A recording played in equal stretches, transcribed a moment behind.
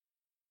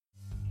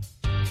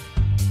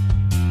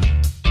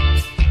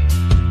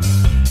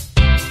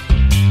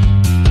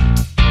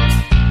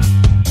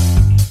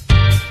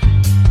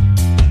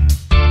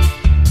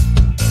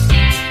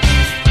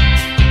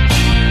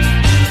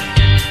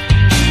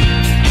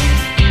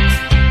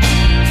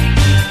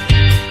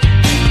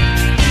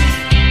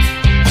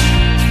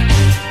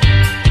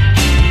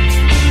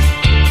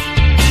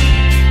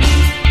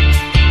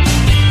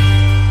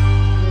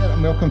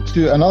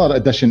to another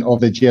edition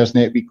of the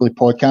Gersnet Weekly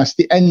Podcast,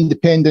 the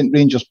independent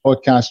Rangers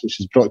podcast, which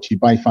is brought to you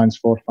by fans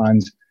for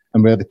fans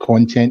and where the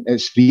content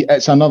is free.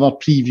 It's another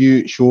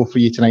preview show for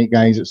you tonight,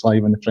 guys. It's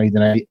live on the Friday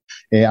night.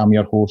 I'm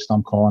your host.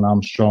 I'm Colin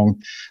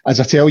Armstrong. As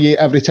I tell you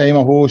every time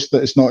I host,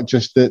 that it's not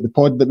just the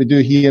pod that we do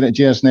here at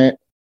Gersnet.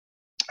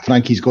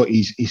 Frankie's got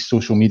his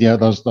social media.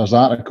 There's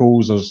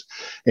articles, there's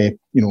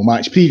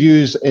match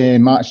previews,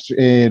 match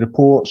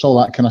reports,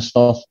 all that kind of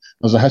stuff.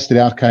 There's a history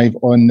archive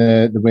on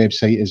the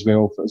website as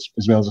well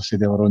as I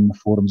said earlier on the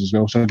forums as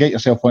well. So get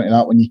yourself onto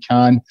that when you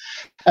can.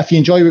 If you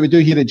enjoy what we do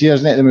here at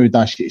Gersnet, then we would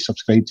ask you to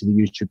subscribe to the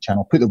YouTube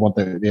channel. Put the word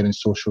out there in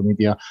social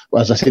media.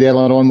 Well, as I said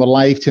earlier on, we're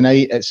live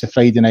tonight. It's a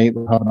Friday night.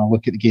 We're having a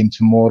look at the game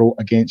tomorrow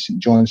against St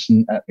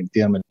Johnstone at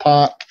McDermott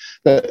Park.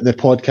 The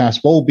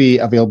podcast will be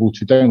available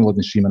to download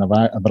and stream on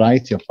a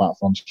variety of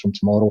platforms from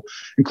tomorrow,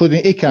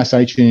 including Acast,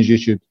 iTunes,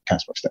 YouTube,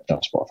 Castbox, Stitcher,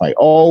 Spotify,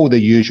 all the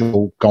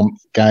usual gump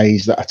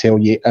guys that I tell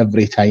you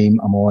every time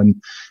I'm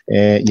on.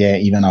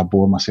 Even I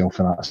bore myself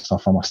with that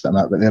stuff, I must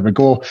admit, but there we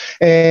go.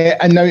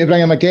 And now to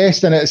bring in my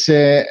guest, and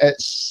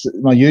it's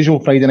my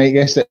usual Friday night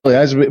guest. It really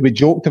is. We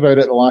joked about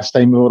it the last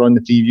time we were on the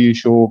preview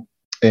show,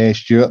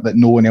 Stewart, that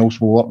no one else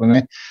will work with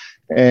me.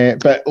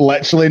 But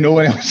literally no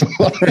one else.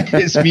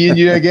 It's me and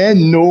you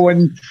again. No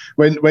one.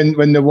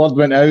 When the word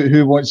went out,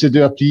 who wants to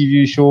do a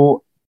preview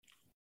show?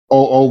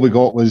 All we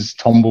got was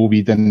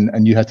tumbleweed,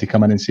 and you had to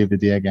come in and save the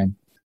day again.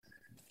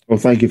 Well,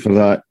 thank you for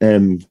that.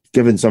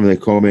 Given some of the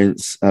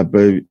comments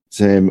about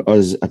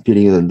us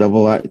appearing as a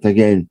double act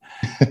again,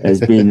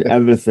 it's been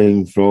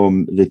everything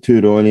from the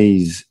two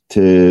Ronnies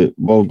to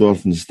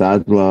Waldorf and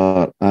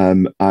Stadler,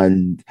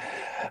 and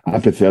I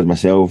preferred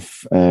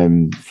myself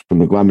from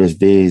the glamorous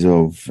days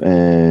of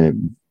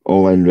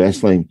All In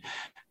Wrestling,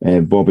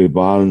 Bobby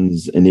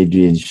Barnes and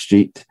Adrian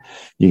Street.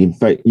 You can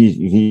pick,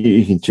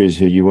 you can choose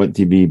who you want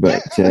to be,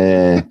 but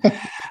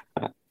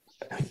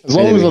as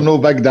long as there's no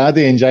Big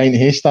Daddy and Giant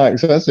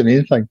Haystacks, that's the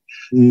main thing.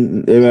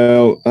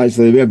 Well,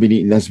 actually, we've been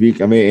eating this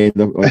week. I may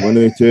end up with one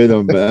or two of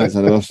them, but that's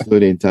another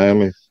story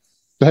entirely.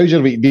 So how's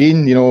your week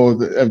been?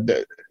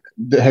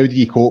 How do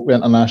you cope with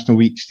international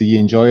weeks? Do you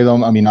enjoy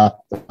them? I mean, I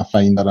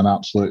find they're an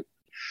absolute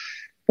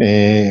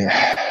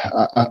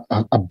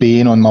a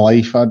bane on my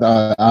life.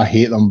 I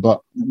hate them.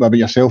 But what about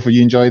yourself? Have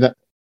you enjoyed it?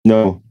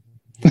 No.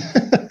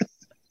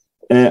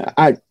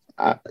 I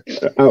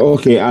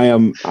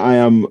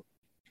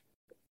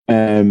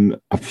am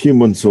a few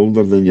months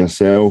older than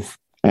yourself.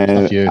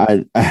 And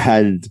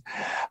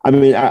I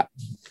mean,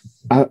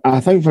 I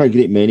think for a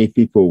great many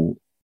people,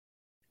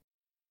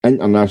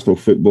 international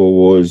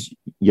football was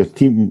your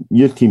team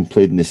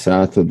played on the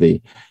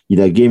Saturday, you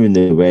had a game on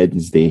the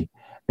Wednesday,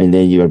 and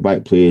then you were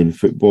back playing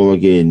football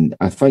again.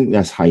 I think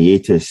this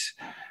hiatus,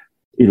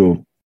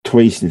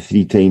 twice and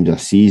three times a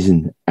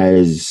season,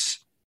 is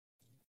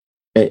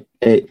it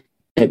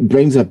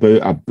brings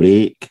about a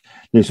break.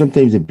 Now,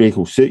 sometimes the break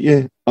will suit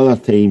you, other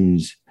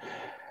times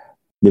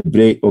the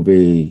break will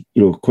be,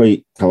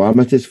 quite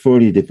calamitous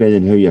for you,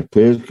 depending on how your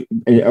players,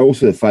 and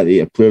also the fact that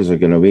your players are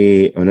going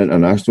away on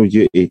international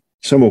duty.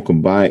 Some will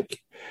come back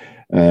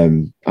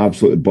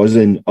absolutely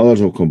buzzing.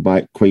 Others will come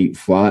back quite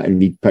flat and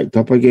need picked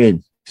up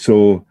again.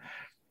 So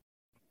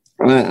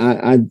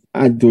I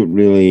don't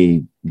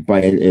really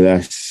buy into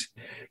this,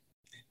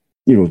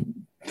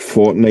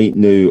 fortnight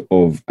now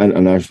of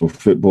international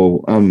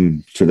football.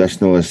 I'm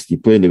traditionalist. You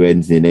play on the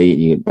Wednesday night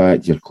and you get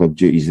back to your club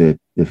duties the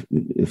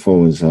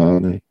following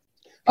Saturday.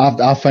 I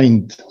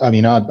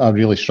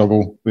really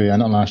struggle with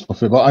international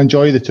football. I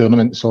enjoy the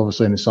tournaments,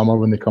 obviously, in the summer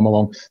when they come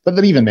along, but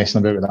they're even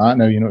messing about with that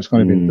now. It's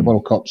going to be the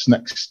World Cup's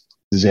next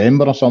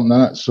December or something,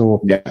 isn't it?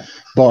 So, yeah.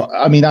 But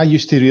I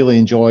used to really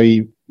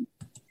enjoy.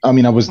 I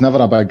was never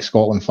a big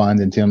Scotland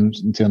fan in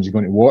terms of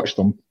going to watch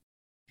them.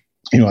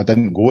 I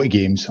didn't go to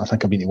games. I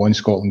think I've been to one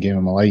Scotland game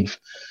in my life,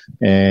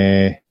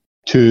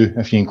 two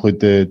if you include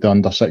the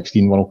under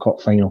 16 World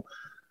Cup final,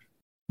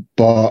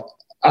 but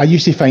I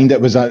used to find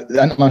it was at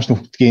international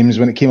games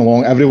when it came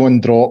along, everyone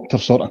dropped their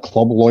sort of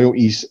club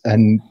loyalties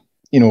and,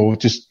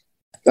 just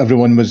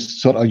everyone was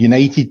sort of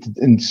united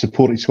and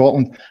supported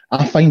Scotland.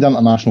 I find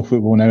international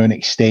football now an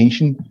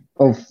extension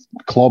of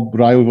club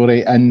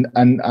rivalry and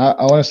I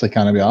honestly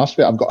can't be arsed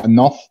with it. I've got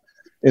enough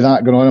of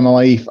that going on in my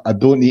life. I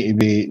don't need to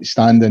be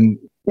standing,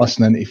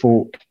 listening to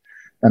folk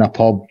in a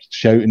pub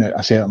shouting at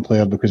a certain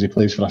player because he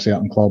plays for a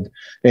certain club.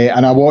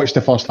 And I watched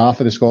the first half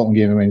of the Scotland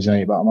game on Wednesday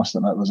night, but I must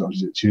admit it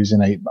was Tuesday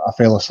night, but I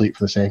fell asleep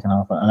for the second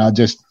half. And I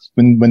just,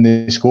 when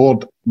they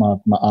scored, my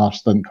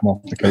arse didn't come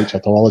off the couch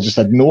at all. I just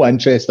had no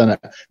interest in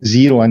it.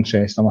 Zero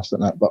interest, I must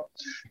admit. But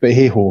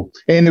hey ho.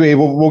 Anyway,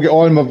 we'll get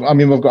on.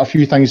 We've got a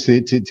few things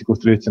to go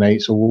through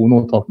tonight, so we'll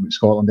not talk about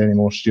Scotland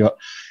anymore, Stuart.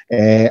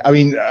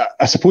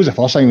 I suppose the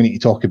first thing we need to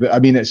talk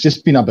about, it's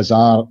just been a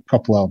bizarre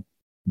couple of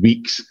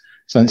weeks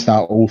since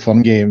that Old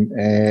Firm game.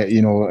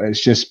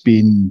 It's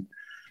been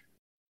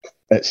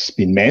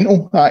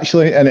mental,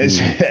 actually. And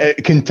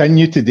it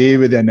continued today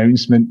with the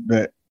announcement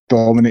that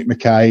Dominic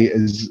Mackay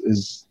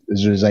is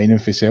resigning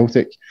for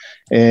Celtic.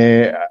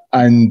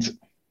 And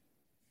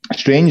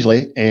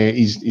strangely,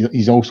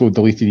 he's also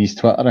deleted his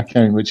Twitter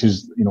account, which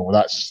is,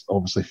 that's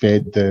obviously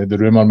fed the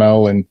rumour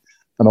mill and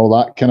all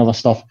that kind of a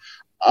stuff.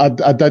 I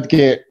did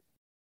get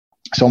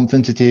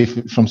something to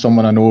take from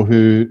someone I know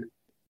who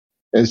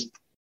is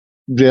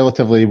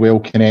relatively well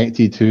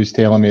connected, who's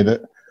telling me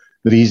that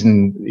the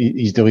reason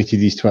he's deleted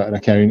his Twitter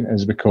account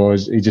is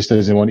because he just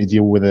doesn't want to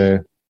deal with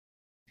the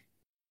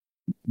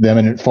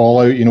imminent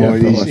fallout.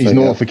 His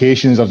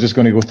notifications are just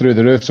going to go through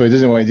the roof, so he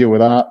doesn't want to deal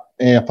with that,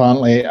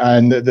 apparently.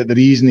 And the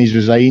reason he's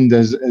resigned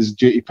is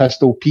due to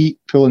Pistol Pete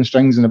pulling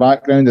strings in the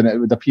background, and it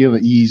would appear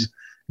that he's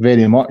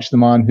very much the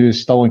man who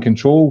is still in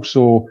control.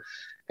 So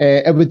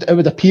it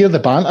would appear the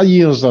banter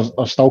years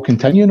are still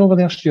continuing over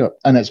there, Stuart,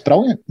 and it's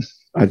brilliant.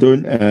 I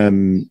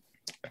don't.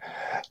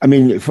 I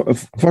mean,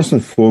 first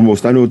and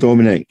foremost, I know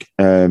Dominic,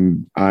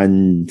 and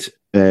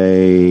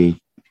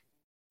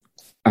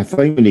I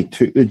think when he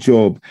took the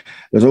job,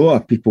 there's a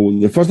lot of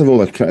people. First of all,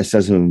 the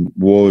criticism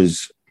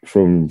was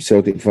from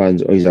Celtic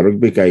fans. Oh, he's a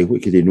rugby guy.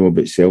 What could he know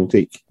about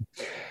Celtic?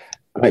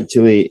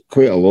 Actually,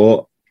 quite a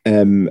lot.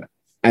 And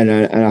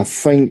I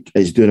think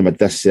it's doing him a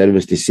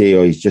disservice to say,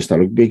 oh, he's just a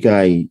rugby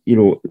guy.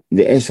 The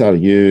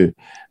SRU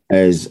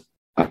is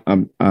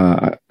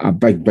a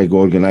big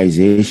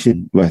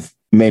organisation with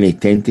many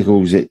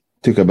tentacles that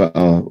took a bit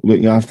of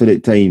looking after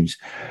at times.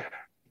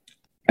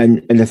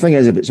 And the thing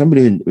is, about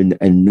somebody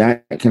in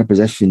that kind of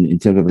position in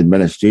terms of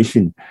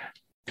administration,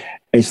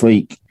 it's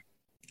like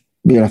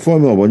being a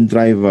Formula One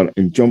driver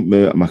and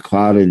jumping out of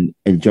McLaren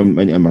and jumping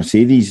into a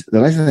Mercedes.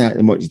 There isn't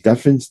that much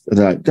difference. There's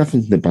a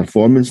difference in the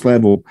performance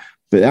level,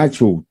 but the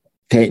actual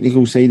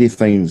technical side of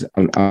things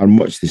are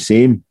much the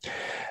same.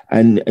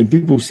 And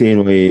people saying,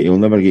 oh, he'll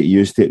never get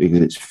used to it because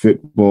it's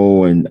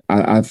football. And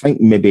I think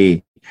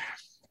maybe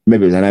it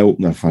was an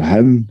eye-opener for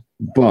him.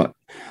 But,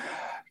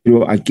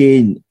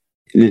 again,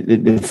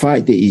 the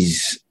fact that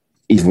he's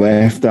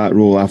left that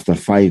role after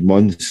 5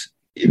 months,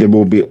 there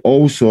will be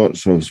all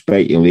sorts of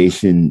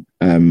speculation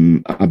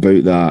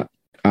about that.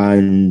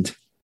 And,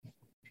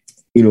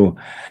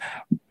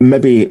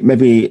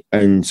 maybe,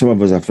 and some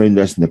of us have found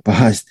this in the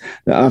past,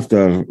 that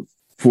after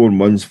 4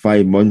 months,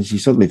 5 months, you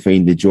suddenly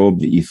find the job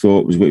that you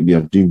thought was going to be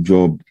your dream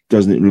job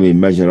doesn't really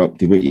measure up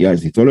to what you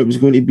actually thought it was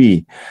going to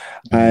be.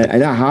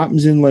 And that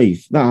happens in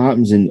life. That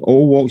happens in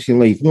all walks of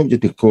life, not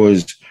just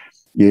because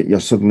you're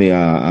suddenly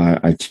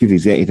a chief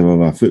executive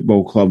of a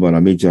football club or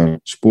a major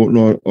sport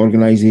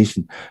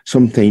organisation.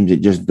 Sometimes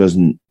it just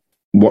doesn't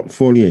work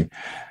for you.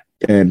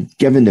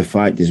 Given the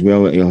fact as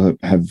well that he'll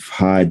have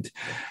had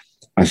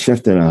a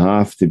shift and a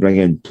half to bring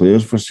in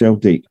players for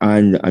Celtic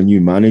and a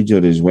new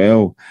manager as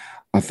well,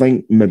 I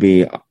think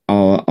maybe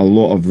a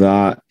lot of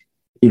that,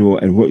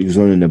 and what was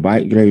on in the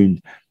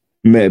background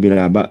might have been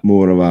a bit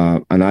more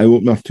of an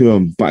eye-opener to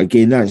him. But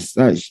again, that's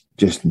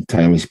just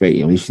entirely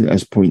speculation at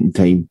this point in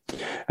time.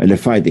 And the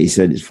fact that he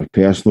said it's for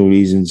personal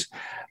reasons,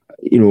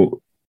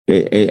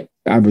 I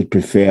would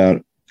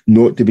prefer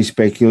not to be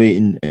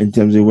speculating in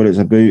terms of what it's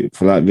about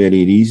for that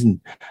very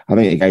reason. I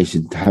think the guy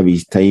should have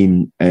his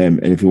time,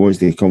 and if he wants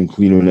to come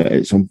clean on it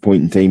at some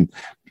point in time,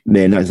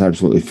 then that's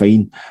absolutely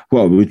fine.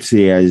 What I would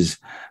say is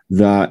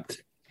that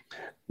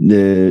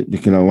the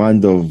kind of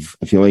land of,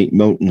 if you like,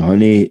 milk and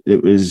honey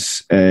that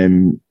was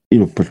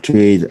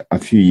portrayed a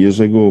few years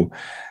ago,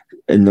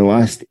 in the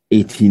last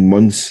 18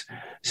 months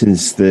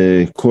since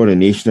the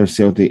coronation of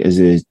Celtic as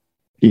the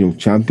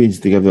champions,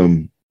 to give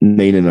them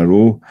 9 in a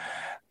row,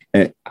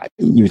 it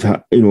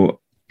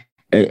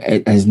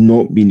has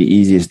not been the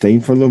easiest time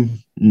for them.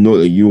 Not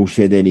that you'll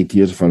shed any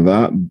tears for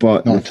that,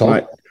 but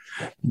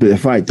the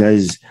fact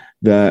is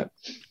that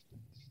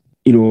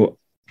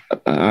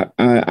I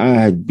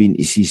had been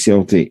to see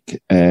Celtic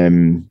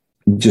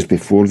just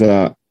before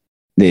that.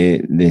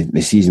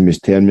 The season was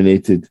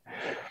terminated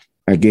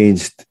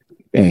against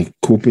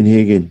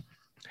Copenhagen,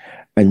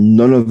 and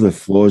none of the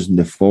flaws and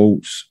the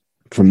faults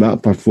from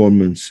that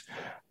performance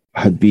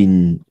had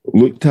been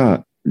looked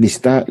at. They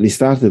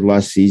started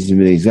last season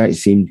with the exact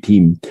same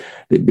team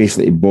that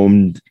basically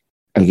bombed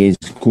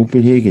against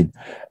Copenhagen,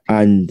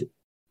 and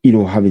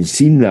having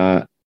seen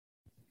that,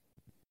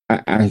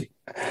 I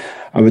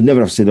would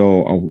never have said,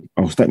 oh,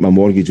 I'll stick my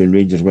mortgage on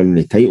Rangers winning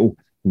the title.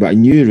 But I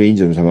knew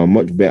Rangers have a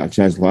much better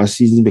chance last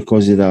season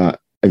because of that,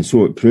 and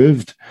so it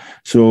proved.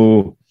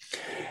 So,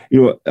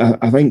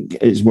 I think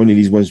it's one of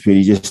these ones where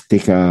you just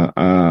take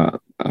a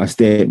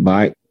step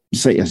back,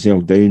 sit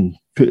yourself down,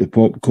 put the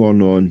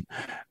popcorn on,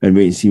 and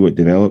wait and see what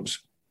develops.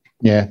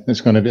 Yeah,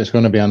 it's going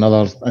to be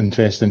another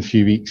interesting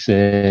few weeks.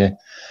 And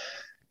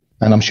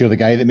I'm sure the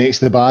guy that makes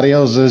the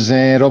barriers is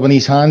rubbing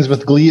his hands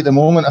with glee at the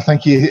moment. I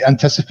think he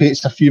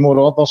anticipates a few more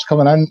orders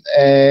coming in.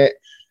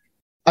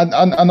 And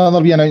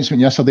another wee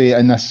announcement yesterday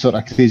in this sort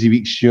of crazy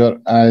week,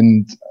 Stuart,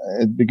 and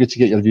it'd be good to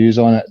get your views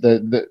on it.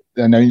 The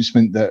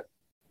announcement that,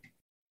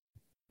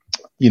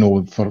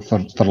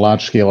 for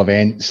large scale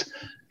events,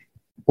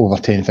 over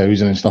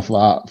 10,000 and stuff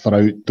like that, for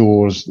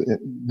outdoors,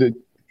 that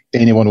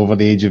anyone over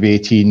the age of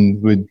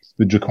 18 would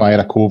require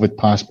a COVID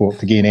passport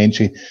to gain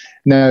entry.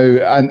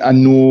 Now, I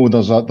know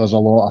there's a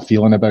lot of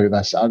feeling about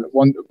this.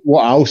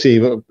 What I'll say,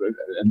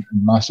 and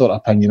my sort of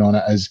opinion on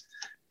it is,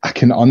 I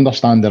can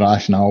understand the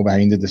rationale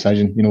behind the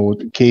decision. You know,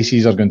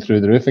 cases are going through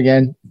the roof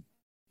again.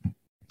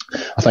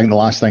 I think the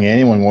last thing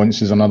anyone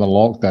wants is another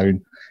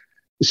lockdown.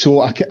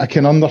 So I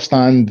can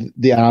understand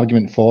the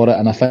argument for it,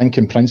 and I think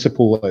in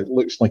principle it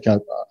looks like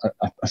a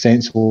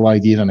sensible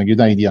idea and a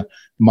good idea.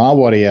 My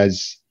worry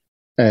is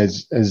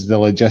the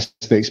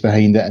logistics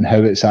behind it and how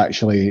it's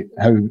actually,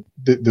 how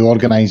the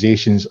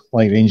organisations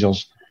like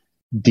Rangers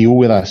deal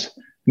with this.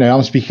 Now,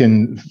 I'm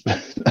speaking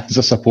as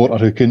a supporter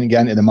who couldn't get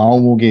into the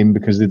Malmo game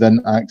because they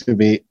didn't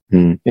activate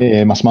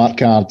my smart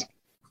card.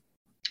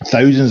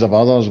 Thousands of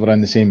others were in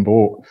the same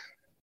boat.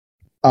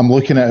 I'm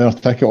looking at our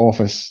ticket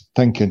office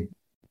thinking,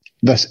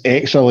 this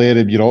extra layer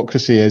of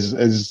bureaucracy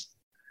is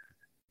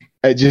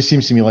it just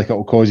seems to me like it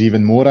will cause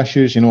even more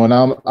issues, you know. And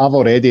I've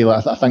already,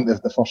 I think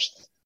that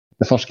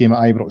the first game at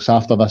Ibrox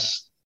after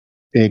this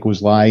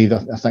goes live,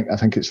 I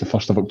think it's the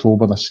 1st of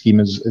October. This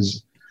scheme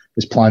is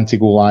planned to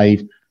go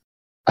live.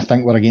 I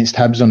think we're against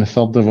Hibs on the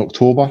 3rd of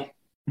October,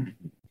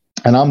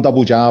 and I'm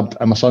double jabbed,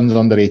 and my son's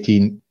under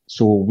 18,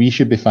 so we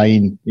should be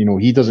fine. You know,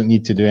 he doesn't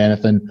need to do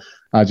anything.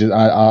 I've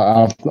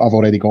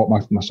already got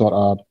my sort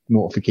of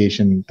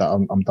notification that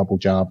I'm double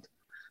jabbed.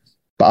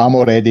 But I'm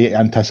already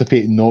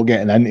anticipating not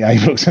getting into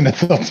Ibrox on the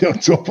 3rd of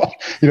October.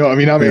 You know what I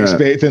mean? I'm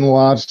expecting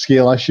large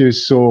scale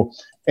issues. So,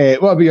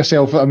 what about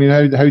yourself? I mean,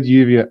 how do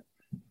you view it?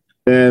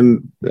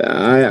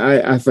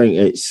 I think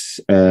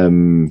it's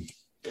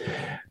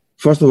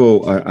first of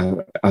all,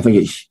 I think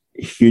it's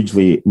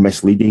hugely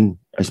misleading,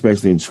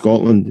 especially in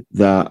Scotland.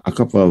 That a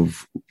couple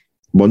of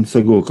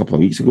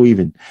weeks ago,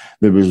 even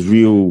there was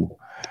real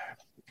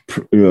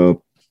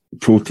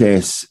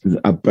protests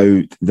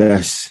about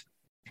this.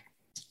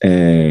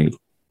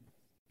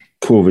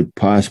 COVID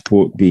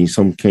passport being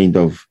some kind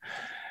of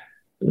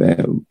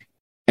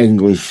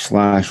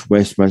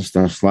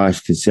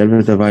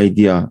English/Westminster/conservative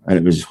idea, and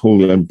it was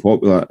wholly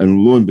unpopular.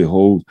 And lo and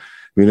behold,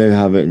 we now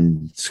have it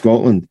in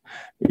Scotland.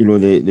 You know,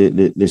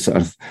 the sort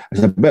of,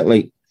 it's a bit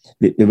like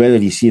the weather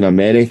you see in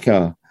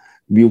America.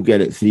 We'll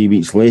get it 3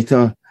 weeks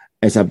later.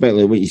 It's a bit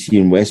like what you see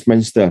in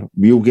Westminster.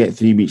 We'll get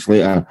 3 weeks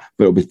later,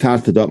 but it'll be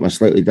tarted up in a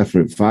slightly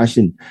different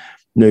fashion.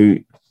 Now,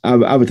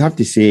 I would have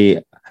to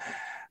say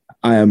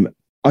I am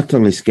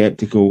utterly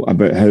sceptical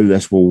about how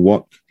this will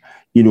work.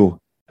 You know,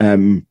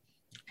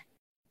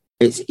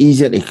 it's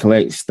easier to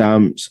collect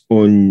stamps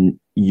on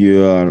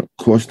your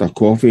Costa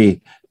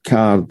Coffee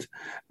card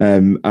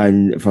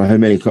and for how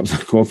many cups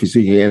of coffee so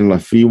you can earn a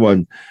free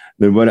one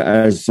than what it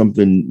is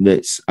something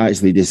that's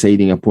actually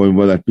deciding upon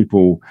whether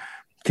people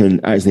can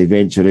actually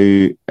venture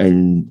out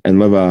and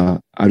live a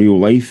real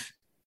life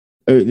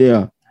out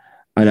there.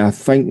 And I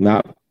think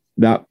that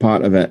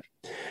part of it,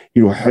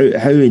 you know,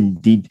 how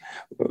indeed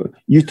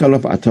you turn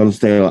up at a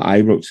turnstile at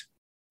Ibrox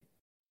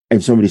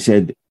and somebody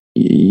said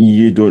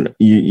you don't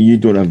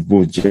have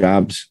both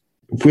jabs.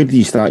 Where do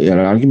you start your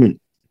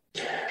argument?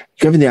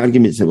 Given the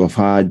arguments that we've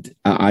had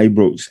at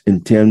Ibrox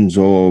in terms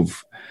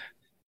of,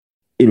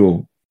 you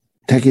know,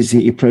 tickets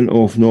that you print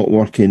off not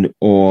working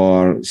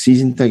or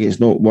season tickets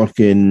not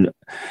working,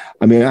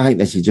 I mean, I think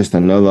this could just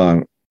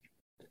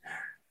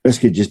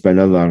be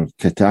another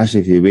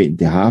catastrophe waiting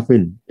to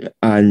happen.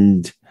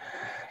 And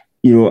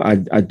you know,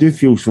 I do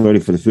feel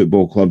sorry for the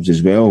football clubs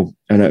as well.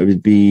 And it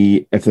would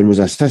be, if there was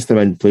a system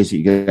in place that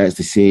you could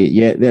actually say,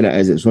 yeah, there it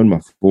is, it's on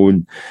my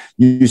phone.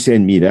 You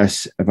send me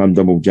this if I'm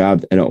double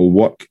jabbed and it'll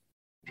work.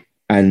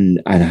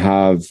 And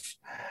have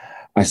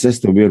a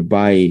system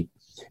whereby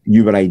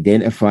you were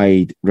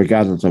identified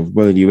regardless of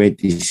whether you went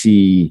to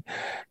see,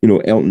 you know,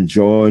 Elton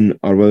John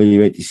or whether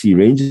you went to see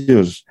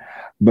Rangers.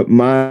 But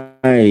my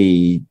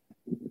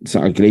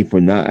sort of gripe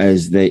on that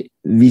is that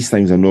these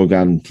things are not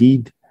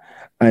guaranteed.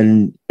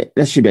 And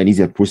this should be an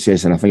easier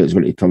process, and I think it's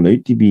going to turn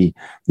out to be.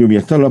 You know, when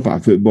you're turning up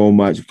at a football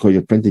match because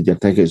you've printed your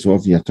tickets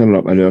off, and you're turning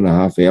up an hour and a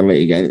half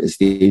early to get into the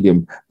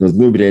stadium, there's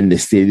nobody in the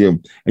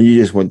stadium, and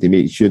you just want to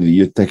make sure that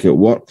your ticket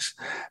works.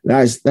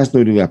 That's not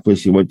really a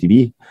place you want to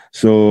be.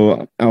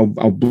 So I'll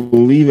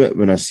believe it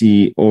when I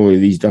see all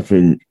of these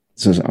different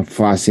sort of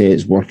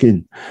facets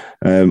working.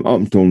 Up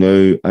until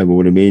now, I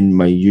will remain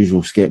my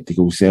usual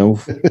sceptical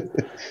self.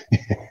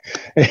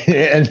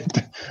 And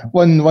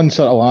one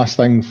sort of last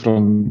thing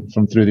from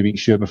through the week,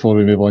 Stuart, before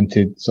we move on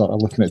to sort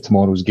of looking at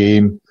tomorrow's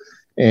game.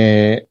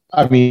 I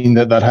mean,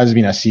 that there has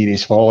been a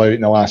serious fallout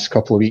in the last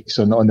couple of weeks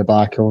on the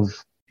back of,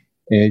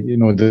 you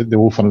know, the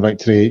Wolfern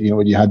victory. You know,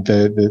 when you had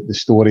the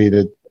story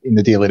in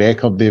the Daily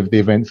Record,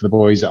 they went for the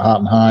boys at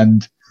Heart and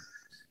Hand.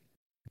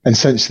 And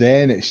since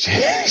then,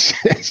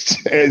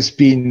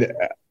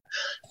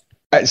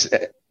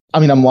 I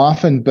mean, I'm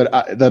laughing,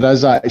 but there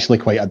is actually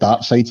quite a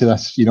dark side to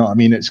this. You know what I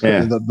mean?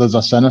 There's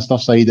a sinister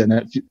side, and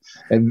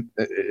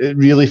it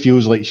really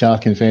feels like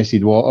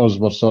shark-infested waters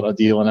we're sort of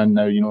dealing in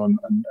now, you know, and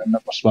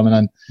that we're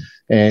swimming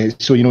in.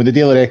 So, you know, the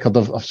Daily Record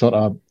have sort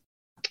of,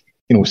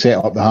 you know, set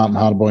up the Heart and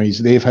Hard boys.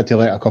 They've had to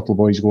let a couple of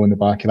boys go in the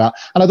back of that.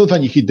 And I don't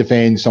think you could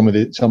defend some of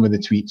the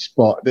tweets,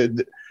 but,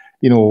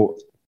 you know,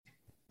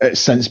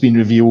 it's since been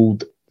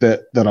revealed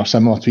that there are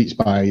similar tweets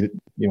by, you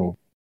know,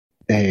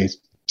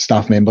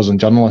 staff members and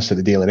journalists at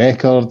the Daily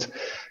Record.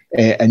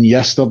 And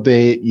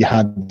yesterday you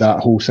had that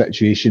whole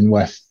situation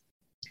with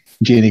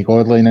Janie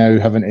Godley now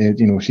having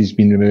to, she's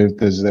been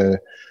removed as the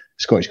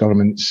Scottish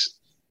Government's,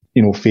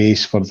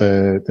 face for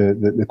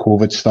the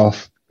COVID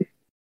stuff.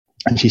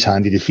 And she's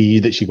handed the fee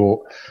that she got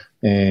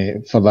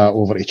for that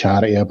over to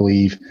charity, I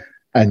believe.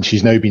 And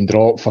she's now been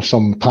dropped for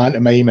some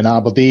pantomime in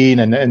Aberdeen.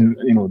 And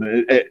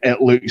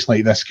it looks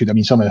like this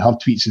some of her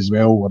tweets as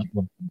well were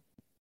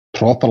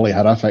properly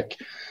horrific.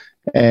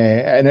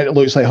 And it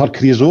looks like her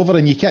career's over.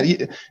 And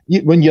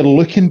when you're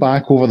looking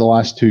back over the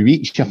last 2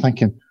 weeks, you're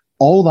thinking,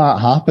 all that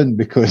happened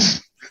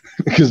because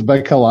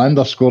Big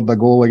Hillander scored a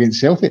goal against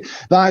Celtic.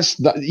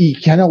 You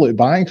kind of look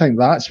back and think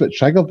that's what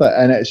triggered it.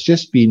 And it's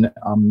just been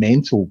a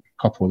mental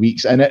couple of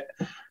weeks. And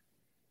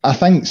I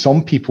think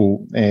some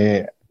people,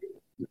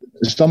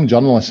 some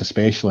journalists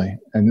especially,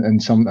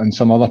 and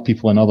some other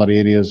people in other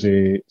areas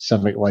of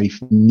civic life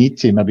need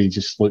to maybe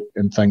just look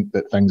and think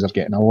that things are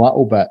getting a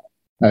little bit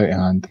out of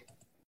hand.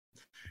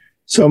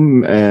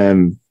 Some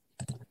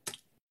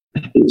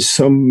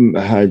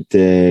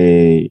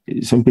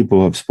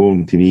people have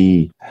spoken to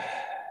me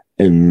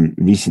in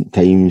recent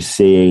times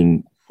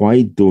saying,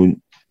 why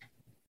don't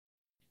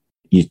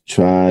you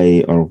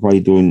try, or why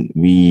don't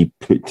we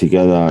put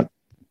together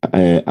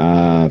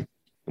a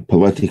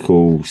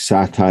political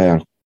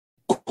satire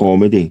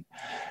comedy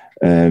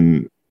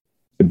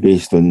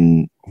based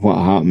on what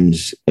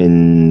happens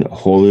in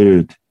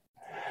Holyrood,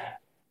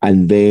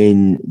 and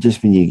then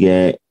just when you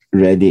get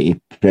ready to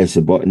press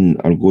a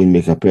button or go and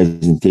make a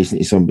presentation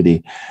to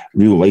somebody,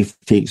 real life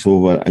takes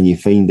over and you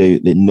find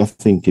out that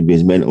nothing could be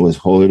as mental as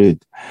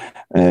Holyrood.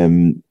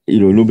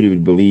 Nobody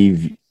would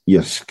believe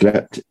your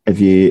script if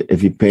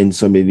you penned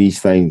some of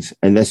these things.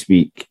 And this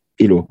week,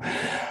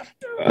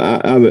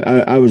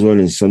 I was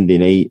on Sunday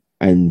night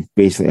and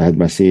basically had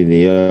my say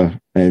there,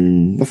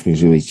 and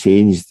nothing's really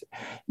changed.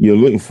 You're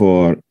looking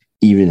for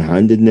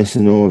even-handedness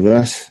in all of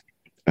this,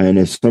 and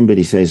if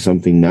somebody says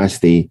something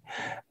nasty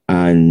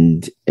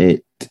and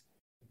it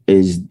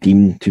is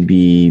deemed to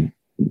be,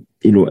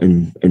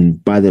 in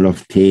bad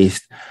enough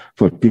taste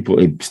for people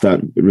to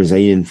start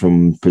resigning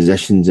from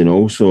positions and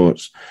all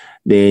sorts,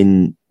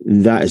 then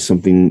that is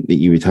something that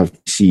you would have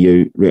to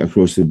see out right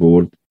across the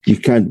board. You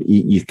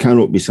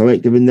cannot be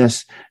selective in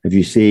this. If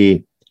you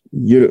say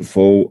you're at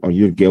fault or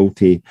you're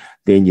guilty,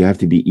 then you have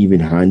to be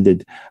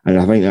even-handed. And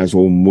I think that's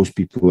all most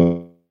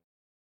people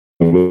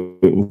are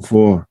looking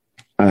for.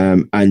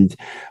 And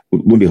lo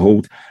and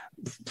behold,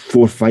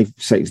 4, 5,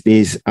 6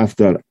 days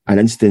after an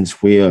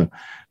instance where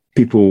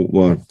people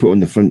were put on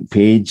the front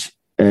page,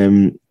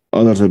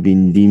 others have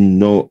been deemed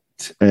not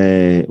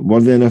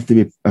worthy enough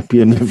to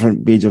appear on the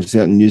front page of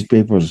certain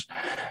newspapers.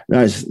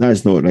 That's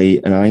not right,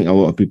 and I think a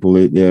lot of people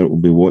out there will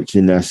be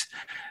watching this,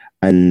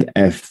 and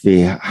if they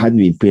hadn't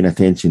been paying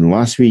attention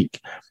last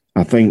week,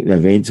 I think the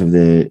events of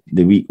the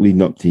week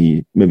leading up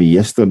to maybe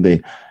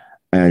yesterday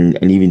and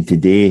even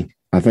today,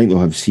 I think they'll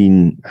have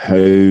seen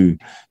how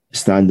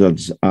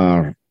standards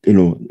are,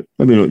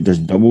 maybe not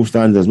just double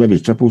standards, maybe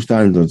triple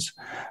standards,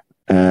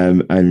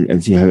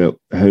 and see how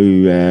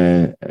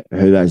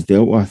that's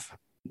dealt with.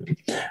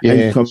 Yeah.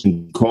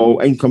 Incoming call.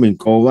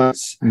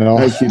 That's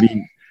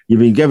you've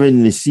been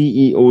given the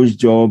CEO's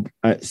job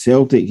at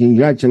Celtic.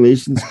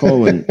 Congratulations,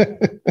 Colin.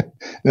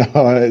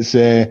 No,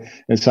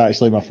 it's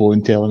actually my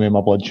phone telling me my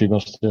blood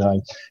sugar's too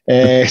high.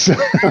 It's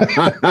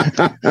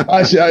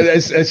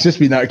just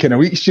been that kind of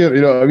week, Stuart.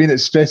 You know what I mean?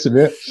 It's stressing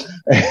me out.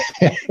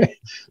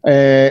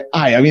 I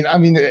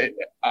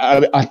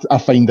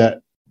find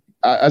it,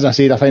 as I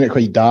said, I find it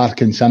quite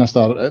dark and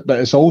sinister, but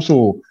it's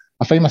also,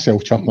 I find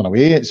myself chuckling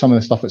away at some of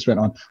the stuff that's went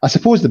on. I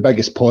suppose the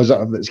biggest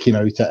positive that's came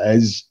out of it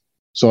is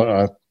sort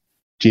of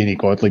Janie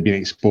Godley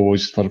being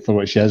exposed for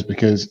what she is,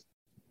 because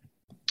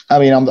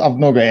I've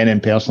not got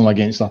anything personal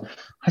against her.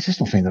 I just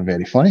don't find her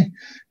very funny.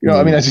 You know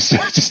what I mean? I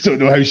just don't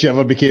know how she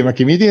ever became a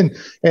comedian.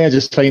 I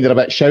just find her a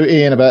bit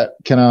shouty and a bit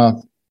kind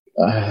of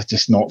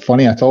just not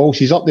funny at all.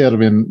 She's up there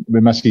with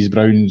Mrs.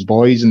 Brown's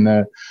Boys and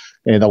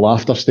the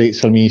laughter stakes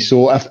for me.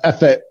 So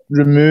if it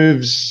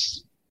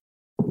removes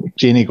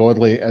Janie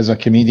Godley as a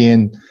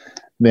comedian,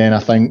 then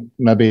I think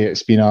maybe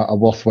it's been a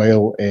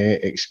worthwhile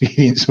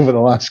experience over the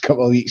last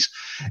couple of weeks.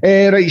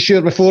 Right,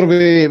 sure. Before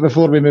we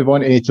move on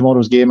to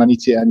tomorrow's game, I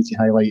need to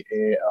highlight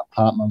our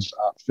partners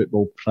at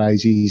Football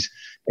Prizes,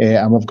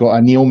 and we've got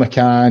a Neil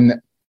McCann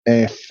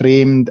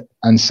framed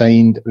and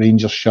signed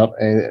Rangers shirt.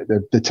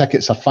 The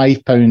tickets are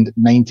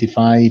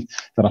 £5.95.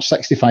 There are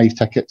 65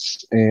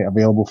 tickets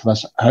available for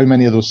this. How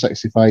many of those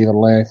 65 are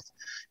left?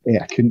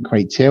 I couldn't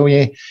quite tell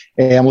you.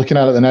 I'm looking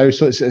at it now,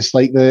 so it's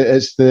like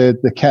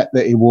the kit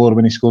that he wore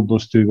when he scored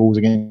those 2 goals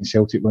against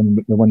Celtic when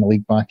they won the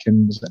league back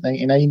in, was it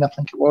 99? I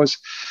think it was.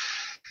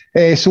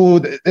 So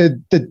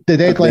the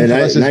deadline for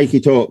this is Nike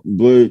top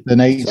blue. The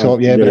Nike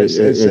top, yeah, but it's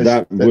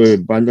that blue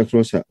band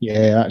across it.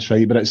 Yeah, that's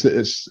right. But it's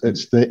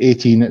the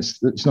 18.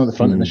 It's not the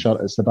front of the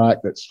shirt. It's the back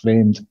that's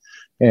framed.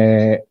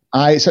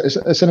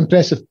 It's an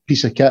impressive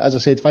piece of kit. As I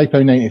said,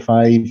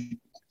 £5.95.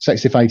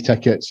 65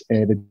 tickets.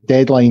 The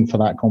deadline for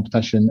that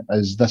competition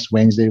is this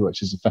Wednesday,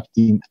 which is the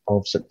 15th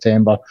of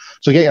September.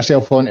 So get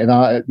yourself onto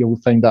that.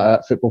 You'll find that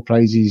at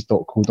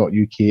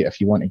footballprizes.co.uk if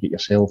you want to get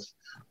yourself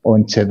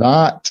onto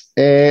that.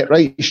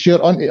 Right,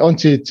 Stuart, on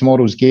to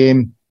tomorrow's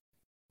game.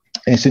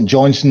 St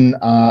Johnstone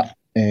at...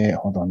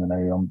 hold on now,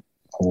 I'm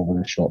all over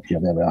the shop here.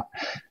 There we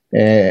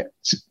are.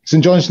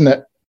 St Johnstone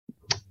at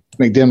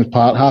McDermott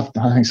Park. I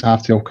think it's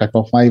 12:30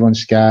 kick-off, live on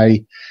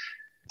Sky.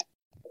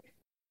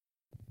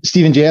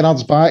 Steven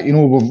Gerrard's back. You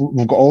know,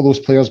 we've got all those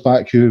players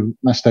back who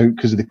missed out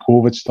because of the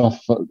COVID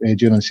stuff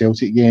during the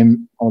Celtic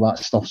game, all that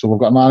stuff. So we've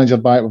got a manager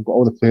back. We've got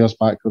all the players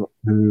back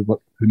who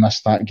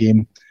missed that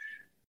game.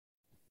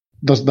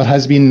 There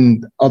has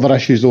been other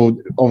issues though.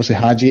 Obviously,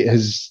 Hadji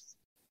has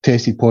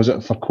tested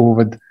positive for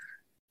COVID.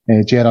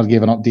 Gerrard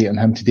gave an update on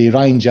him today.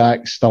 Ryan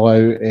Jack's still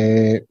out.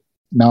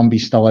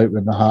 Nambi's still out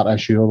with the heart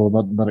issue,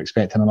 although they're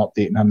expecting an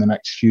update on him the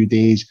next few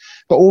days.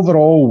 But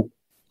overall,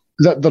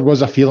 there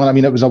was a feeling. I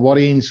mean, it was a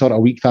worrying sort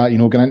of week that, you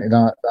know, going into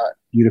that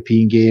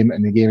European game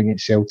and the game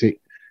against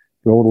Celtic,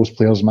 with all those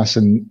players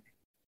missing.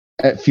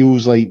 It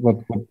feels like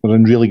we're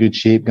in really good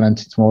shape going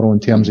into tomorrow in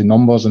terms of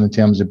numbers and in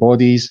terms of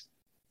bodies.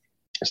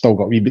 Still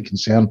got a wee bit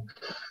concern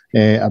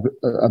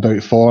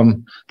about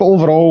form. But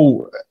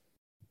overall,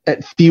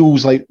 it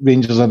feels like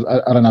Rangers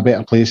are in a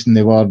better place than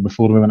they were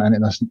before we went into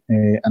this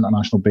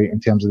international break in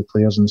terms of the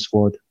players in the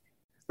squad.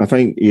 I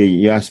think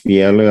you asked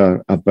me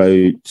earlier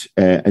about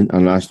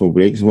international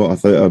breaks and what I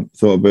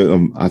thought about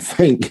them. I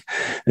think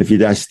if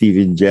you'd asked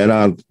Steven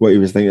Gerrard what he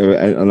was thinking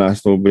about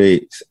international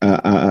breaks,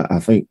 I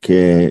think,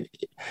 you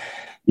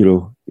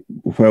know,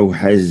 while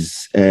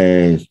his,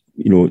 you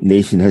know,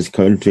 nation, his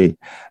country,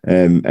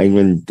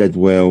 England did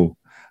well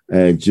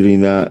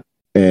during that,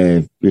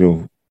 you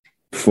know,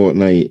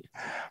 fortnight,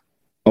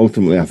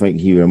 ultimately I think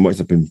he would have much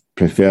have been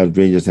preferred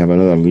Rangers to have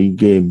another league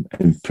game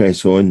and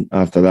press on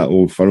after that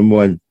Old Firm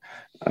one.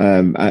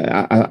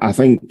 I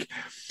think,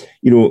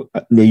 you know,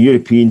 the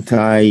European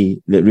tie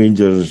that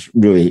Rangers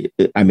really,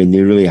 I mean,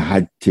 they really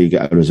had to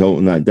get a result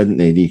on that, didn't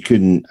they? They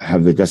couldn't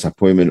have the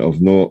disappointment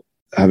of not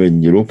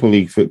having Europa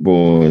League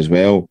football as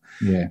well.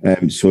 Yeah.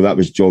 So that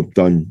was job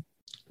done.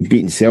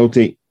 Beating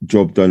Celtic,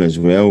 job done as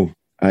well.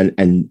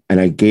 And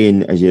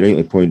again, as you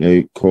rightly point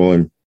out,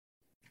 Colin,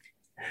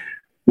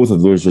 both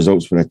of those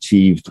results were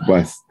achieved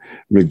with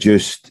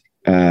reduced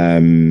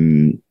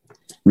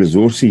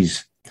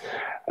resources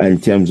in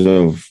terms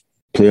of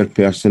player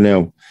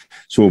personnel.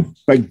 So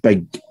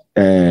big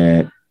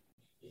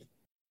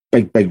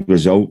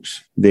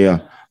results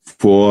there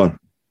for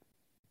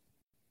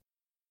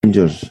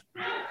Rangers.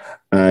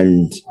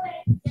 And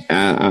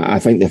I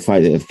think the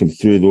fact that they've come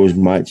through those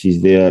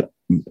matches there,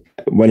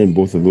 winning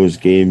both of those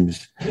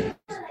games,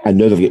 and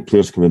now they've got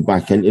players coming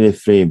back into the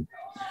frame.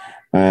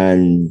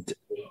 And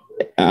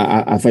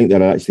I think they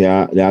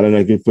are in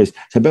a good place.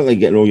 It's a bit like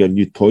getting all your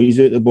new toys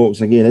out of the box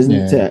again, isn't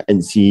it?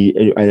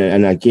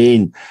 And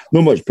again,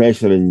 not much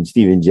pressure on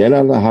Steven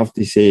Gerrard, I have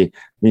to say. I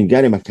mean,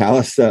 Gary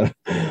McAllister,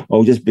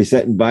 I'll just be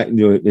sitting back in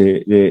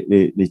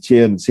the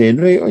chair and saying,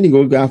 right, on you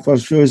go, Gaffer,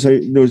 show us how,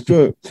 you know,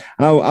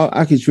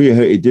 I can show you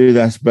how to do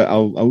this, but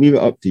I'll leave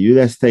it up to you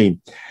this time.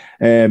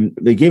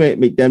 The game at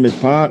McDermott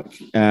Park,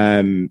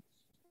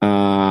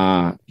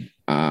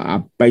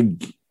 a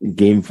big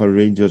game for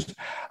Rangers.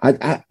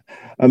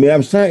 I mean, I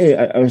was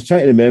trying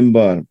to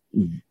remember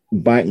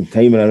back in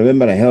time, and I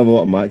remember a hell of a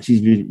lot of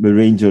matches with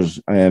Rangers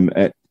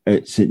at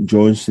St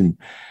Johnstone.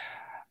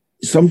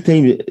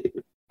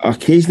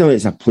 Occasionally,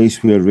 it's a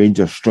place where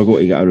Rangers struggle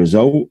to get a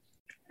result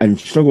and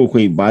struggle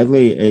quite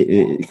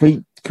badly.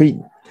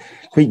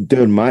 Quite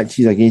dour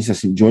matches against a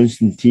St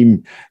Johnstone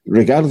team,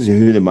 regardless of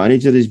who the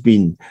manager has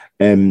been.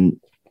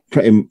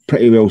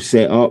 Pretty well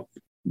set up,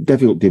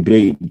 difficult to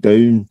break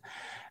down.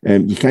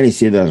 You can't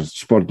say they're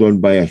spurred on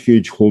by a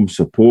huge home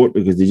support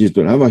because they just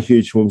don't have a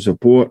huge home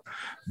support.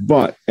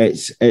 But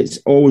it's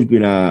always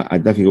been a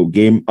difficult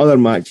game. Other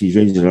matches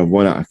Rangers have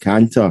won at a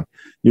canter.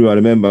 You know, I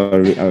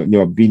remember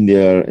I've been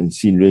there and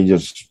seen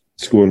Rangers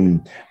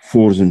scoring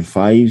 4s and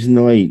 5s and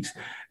the likes.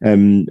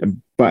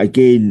 But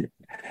again,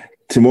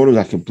 tomorrow's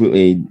a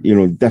completely, you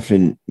know,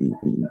 different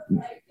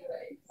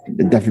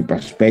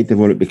perspective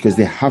on it because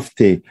they have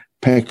to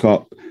pick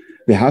up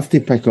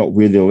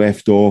where they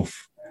left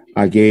off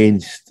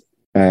against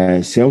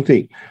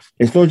Celtic.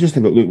 It's not just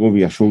about looking over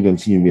your shoulder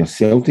and seeing where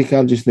Celtic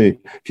are just now.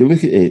 If you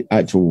look at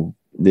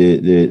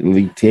the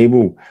league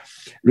table,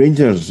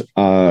 Rangers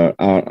are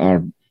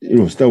you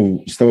know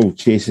still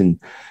chasing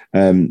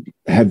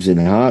Hibs and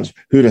Hearts.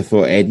 Who'd have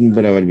thought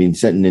Edinburgh would have been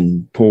sitting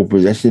in pole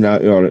position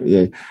or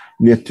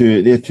they're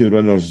two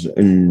runners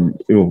in,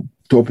 you know,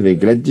 top of the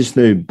grid just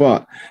now.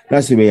 But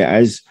that's the way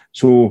it is.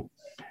 So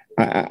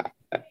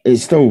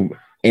it's still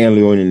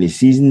early on in the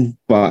season,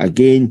 but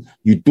again,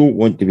 you don't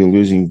want to be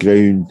losing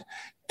ground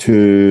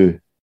to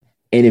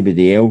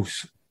anybody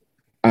else,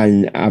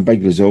 and a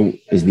big result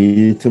is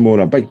needed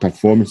tomorrow, a big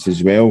performance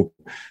as well,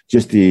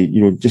 just to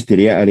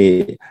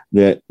reiterate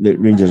that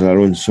Rangers are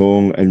on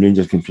song and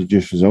Rangers can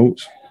produce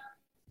results.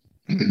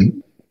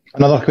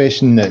 Another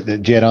question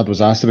that Gerrard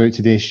was asked about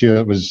today,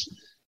 Stuart, was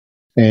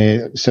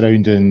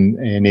surrounding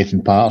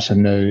Nathan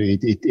Patterson. Now,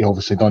 he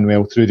obviously done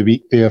well through the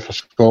week there for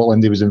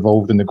Scotland. He was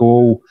involved in the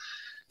goal.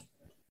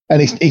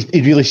 And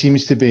he really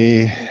seems to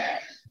be,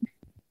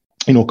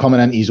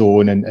 coming into his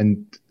own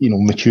and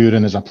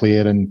maturing as a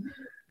player. And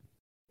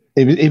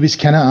he was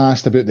kind of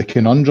asked about the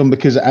conundrum,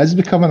 because it is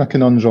becoming a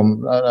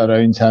conundrum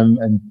around him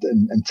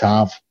and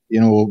Tav.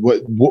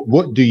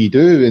 What do you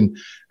do?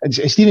 And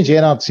Steven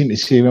Gerrard seemed to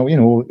say,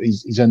 well,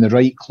 he's in the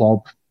right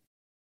club.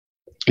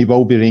 He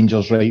will be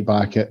Rangers right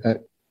back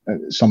at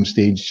some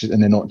stage in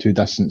the not too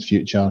distant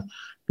future.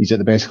 He's at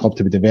the best club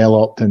to be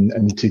developed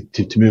and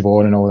to move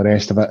on and all the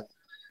rest of it.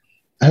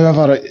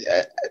 However,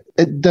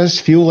 it does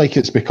feel like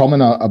it's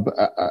becoming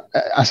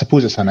I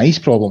suppose it's a nice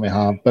problem to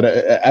have, but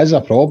it is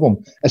a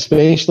problem.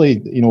 Especially,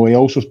 he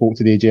also spoke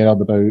today,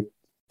 Gerrard, about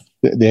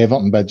the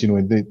Everton bid.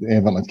 The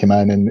Everton had come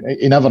in, and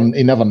he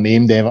never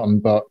named Everton,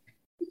 but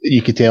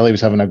you could tell he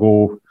was having a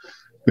go,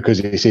 because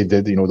he said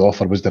that the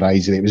offer was the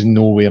rise, and it was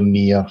nowhere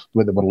near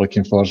what they were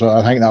looking for. So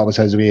I think that was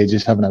his way of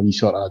just having a wee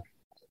sort of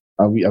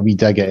a wee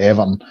dig at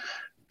Everton.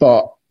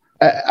 But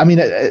I mean,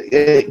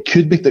 it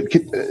could be.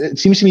 It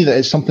seems to me that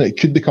it's something that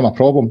could become a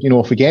problem.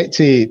 If we get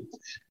to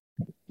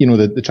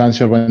the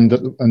transfer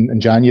window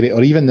in January,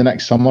 or even the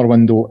next summer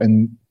window,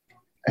 and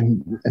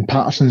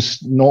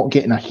Patterson's not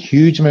getting a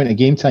huge amount of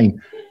game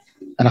time,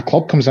 and a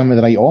club comes in with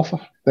the right offer,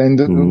 then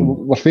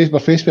we're faced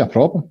with a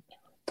problem.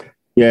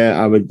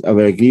 Yeah, I would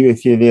agree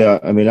with you there.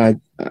 I mean, I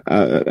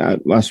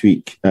last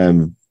week,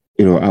 I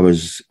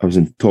was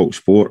in Talk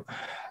Sport,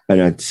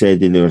 and I'd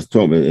said, and they were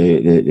talking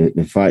about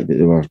the fact that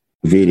there were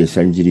various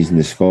injuries in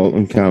the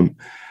Scotland camp,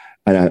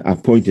 and I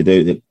pointed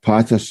out that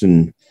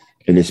Patterson,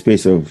 in the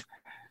space of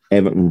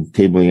Everton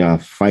tabling a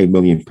 £5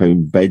 million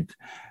bid,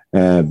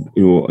 and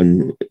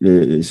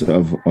the sort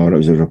of, or it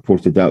was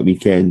reported that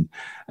weekend,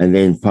 and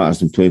then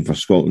Patterson playing for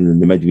Scotland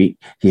in the midweek,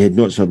 he had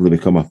not suddenly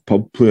become a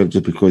pub player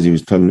just because he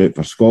was turning out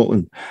for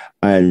Scotland.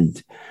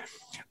 And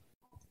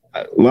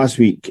last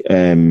week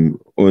on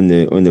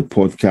the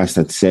podcast,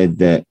 I'd said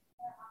that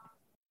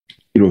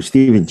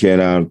Steven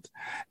Gerrard,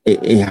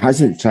 he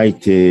hasn't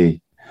tried to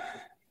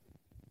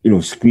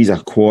squeeze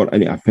a quart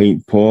into a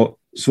pint pot,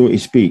 so to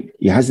speak.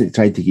 He hasn't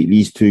tried to get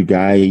these two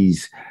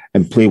guys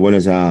and play one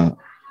as a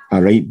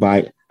right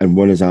back and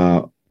one as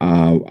a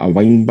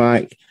wing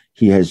back.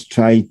 He has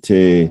tried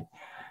to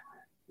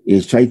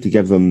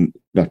give them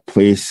their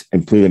place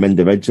and play them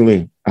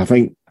individually.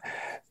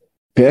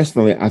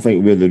 Personally, I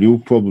think where the real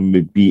problem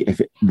would be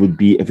if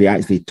he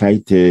actually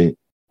tried to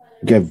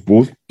give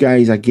both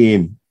guys a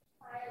game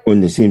on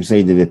the same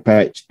side of the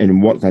pitch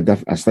and worked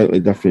a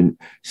slightly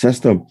different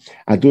system.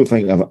 I don't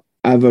think I've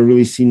ever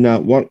really seen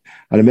that work.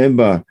 I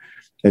remember,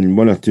 and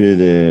one or two of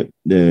the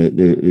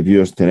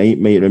viewers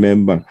tonight might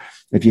remember,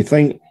 if you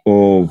think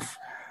of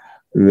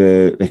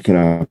the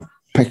kind of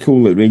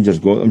pickle that Rangers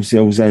got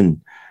themselves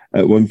in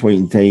at one point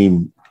in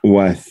time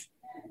with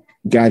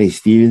Gary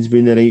Stevens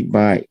being the right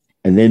back,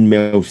 and then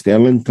Mel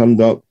Sterling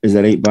turned up as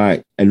the right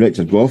back, and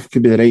Richard Gough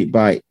could be the right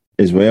back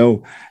as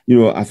well.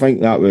 I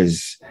think that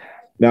was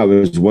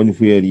one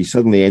where you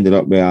suddenly ended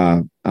up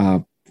with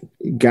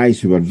guys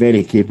who were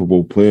very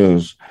capable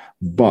players,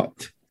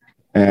 but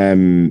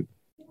they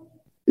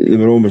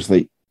were almost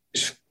like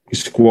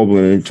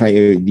squabbling and trying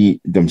to outdo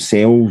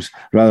themselves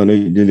rather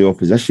than outdo the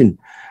opposition.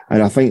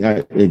 And I think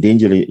that the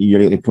danger you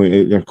rightly point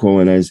out there,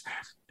 Colin, is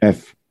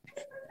if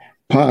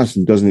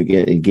Patterson doesn't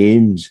get the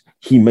games,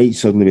 he might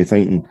suddenly be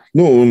thinking,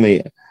 not only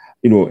that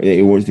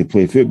he wants to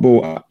play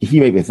football, he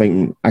might be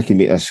thinking, I can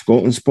make this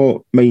Scotland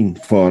spot mine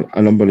for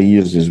a number of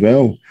years as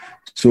well.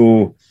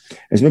 So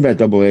it's maybe a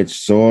double-edged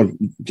sword.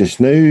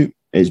 Just now,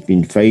 it's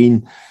been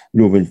fine.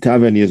 When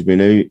Tavernier's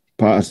been out,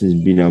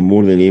 Patterson's been a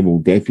more than able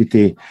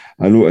deputy.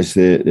 I noticed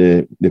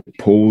the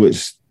poll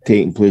that's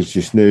taking place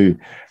just now,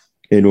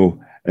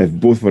 if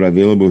both were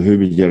available, who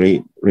would your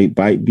right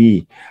back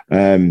be?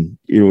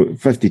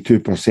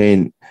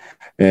 52%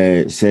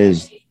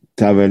 says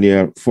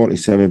Tavernier,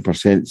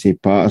 47% say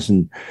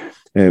Patterson,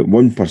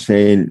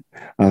 1%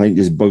 I think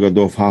just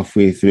buggered off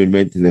halfway through and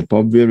went to the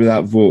pub there with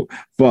that vote.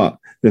 But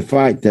the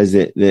fact is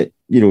that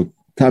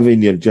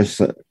Tavernier just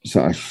sort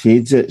of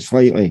shades it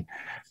slightly.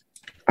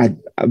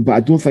 But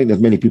I don't think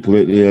there's many people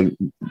out there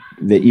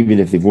that even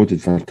if they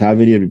voted for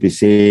Tavernier would be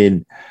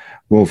saying,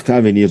 well, if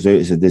Tavernier's out,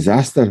 it's a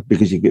disaster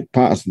because you've got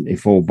Patterson to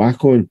fall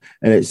back on.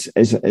 And it's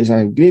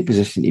a great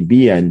position to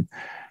be in.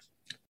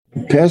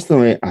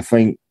 Personally, I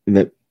think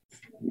that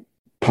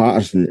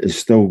Patterson is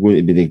still going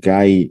to be the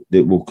guy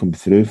that will come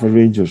through for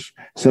Rangers,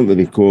 simply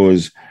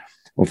because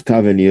of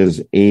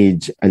Tavernier's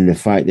age and the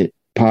fact that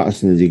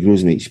Patterson, as he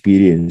grows in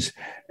experience,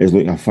 is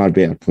looking a far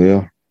better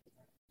player.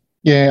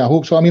 Yeah, I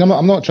hope so. I mean,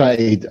 I'm not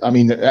trying to. I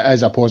mean, it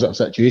is a positive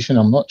situation.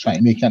 I'm not trying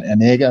to make it a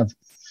negative.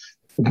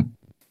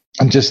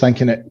 I'm just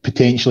thinking it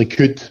potentially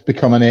could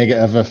become a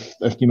negative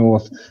if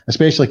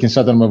especially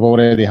considering we've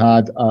already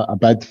had a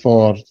bid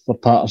for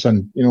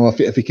Patterson.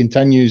 If he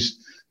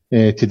continues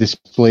to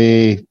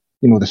display,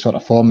 the sort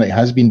of form that he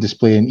has been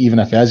displaying, even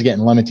if he is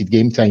getting limited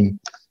game time,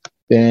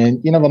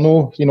 then you never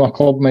know. A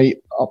club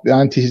might up the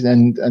ante,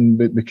 and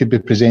we could be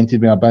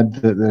presented with a bid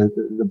that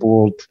the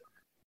board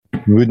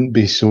wouldn't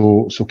be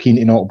so keen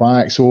to knock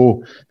back.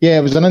 So yeah,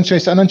 it was an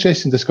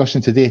interesting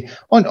discussion today.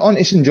 On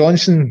to St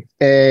Johnstone,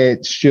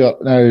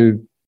 Stuart. Now,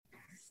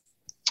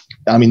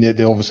 I mean,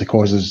 they obviously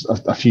caused us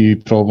a few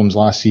problems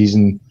last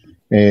season,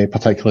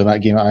 particularly that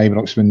game at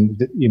Ibrox when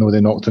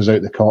they knocked us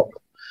out the cup.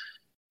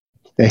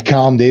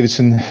 Callum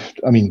Davidson,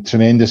 I mean,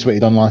 tremendous what he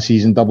done last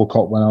season, double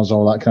cup winners,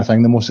 all that kind of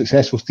thing. The most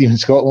successful team in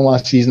Scotland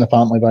last season,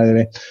 apparently, by the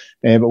way.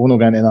 But we'll not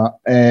get into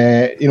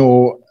that.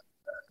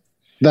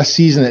 This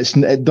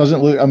season, it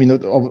doesn't look, I mean,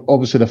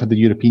 obviously they've had the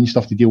European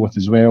stuff to deal with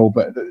as well,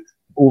 but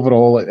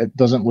overall, it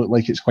doesn't look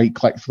like it's quite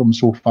clicked for them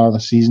so far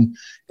this season.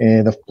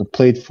 They've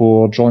played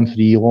 4, drawn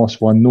 3,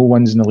 lost 1, no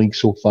wins in the league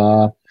so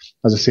far.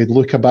 As I said,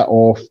 look a bit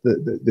off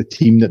the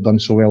team that done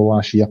so well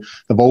last year.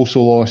 They've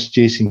also lost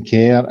Jason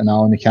Kerr and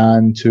Alan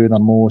McCann, 2 of their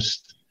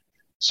most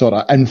sort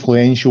of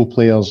influential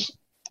players.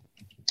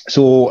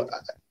 So,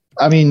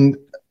 I mean,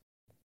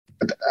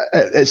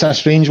 it's a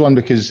strange one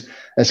because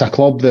it's a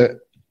club that,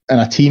 and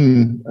a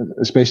team,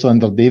 especially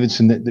under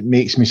Davidson, that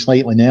makes me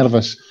slightly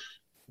nervous.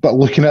 But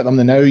looking at them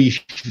now, you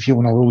feel,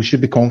 well, we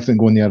should be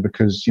confident going there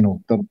because,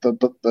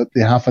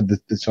 they have had the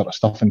sort of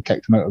stuff and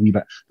kicked them out a wee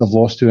bit. They've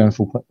lost 2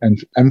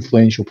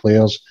 influential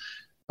players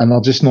and they're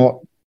just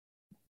not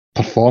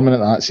performing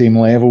at that same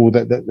level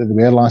that they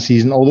were last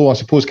season. Although I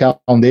suppose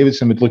Callum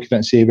Davidson would look at it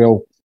and say,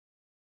 well,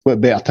 what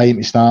better time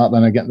to start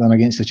than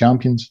against the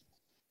champions?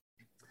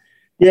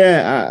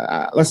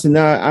 Yeah, listen,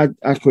 I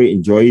quite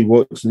enjoyed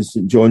watching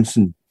St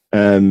Johnstone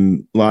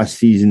last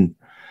season.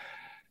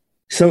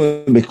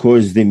 Simply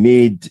because they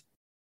made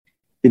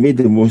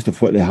the most of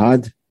what they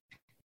had,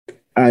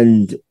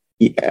 and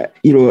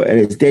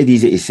it's dead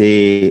easy to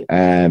say,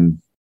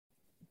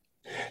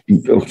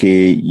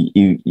 okay,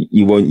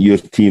 you want your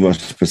team or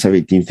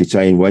specific teams to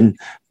try and win,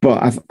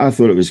 but I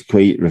thought it was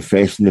quite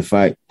refreshing the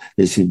fact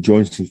that St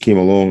Johnstone came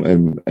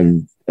along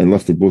and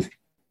lifted both,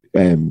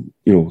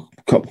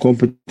 cup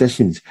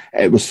competitions.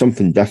 It was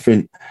something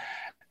different.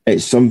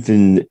 It's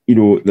something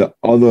that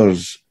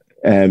others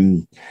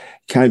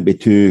can't be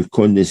too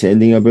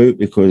condescending about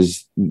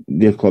because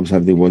their clubs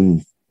haven't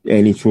won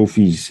any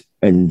trophies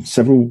in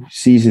several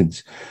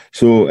seasons.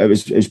 So it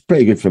was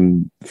pretty good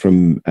from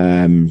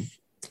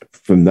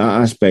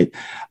that aspect.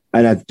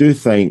 And I do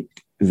think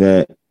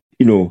that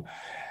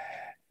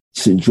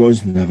St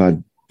Johnstone have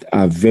had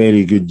a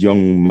very good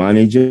young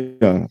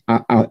manager.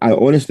 I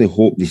honestly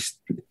hope this.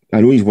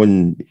 I know he's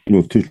won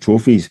 2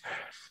 trophies.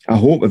 I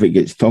hope if it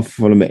gets tough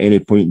for him at any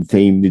point in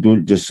time, they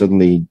don't just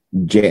suddenly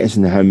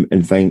jettison him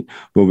and think,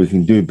 well, we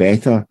can do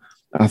better.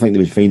 I think they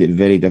would find it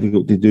very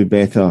difficult to do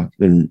better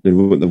than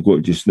what they've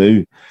got just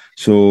now.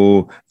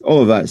 So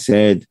all of that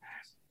said,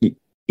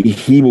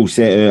 he will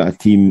set out a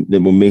team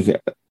that will make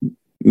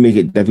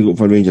it difficult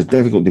for Rangers,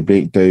 difficult to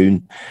break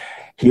down.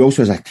 He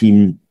also has a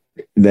team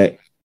that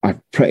are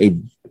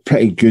pretty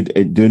good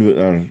at doing what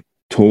they're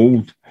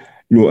told.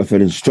 If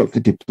they're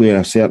instructed to play in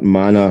a certain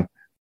manner,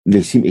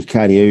 they seem to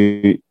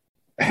carry out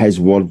his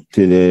word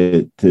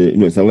to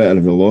it's a letter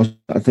of the law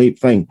type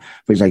thing,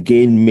 which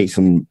again makes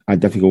them a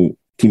difficult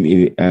team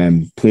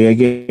to play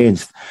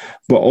against.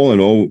 But all in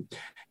all,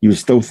 you would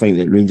still think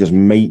that Rangers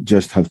might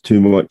just have too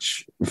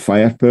much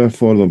firepower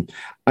for them,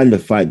 and the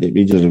fact that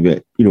Rangers have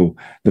got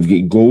they've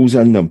got goals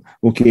in them.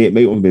 Okay, it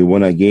might only be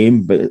 1 a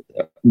game, but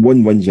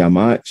 1 wins you a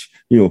match.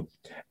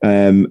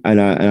 And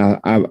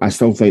I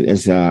still think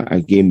it's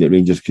a game that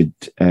Rangers could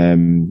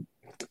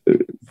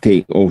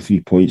take all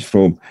 3 points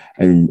from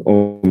and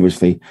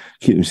obviously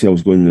keep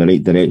themselves going in the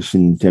right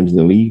direction in terms of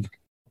the league.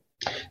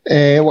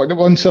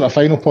 One sort of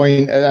final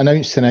point,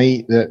 announced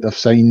tonight that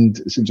St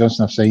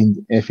Johnstone have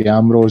signed Effie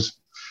Ambrose.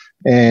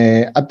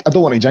 I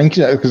don't want to jinx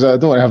it because I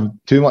don't want to have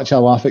too much of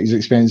a laugh at his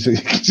expense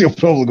because he'll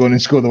probably go in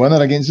and score the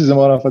winner against us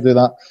tomorrow if I do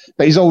that.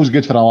 But he's always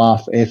good for a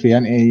laugh, Effie,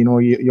 isn't he?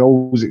 You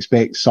always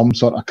expect some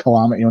sort of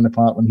calamity on the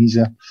part when he's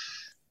there.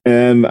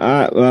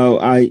 I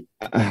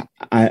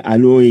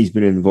know he's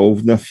been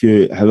involved in a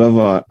few.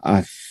 However,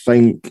 I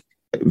think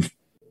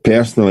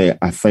personally,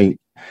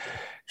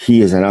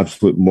 he is an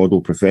absolute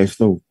model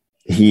professional.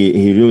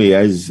 He really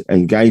is,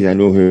 and guys I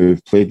know who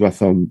played with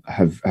him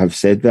have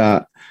said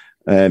that.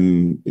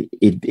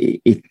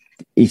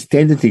 He's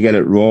tended to get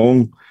it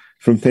wrong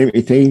from time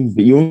to time,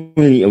 but you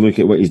only need to look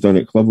at what he's done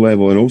at club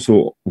level and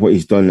also what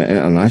he's done at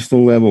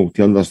international level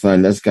to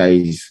understand this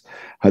guy's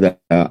had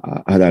a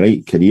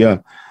right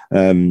career.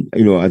 I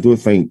don't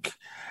think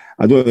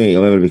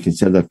he'll ever be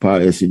considered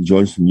part of the St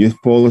Johnstone youth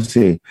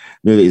policy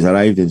now that he's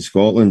arrived in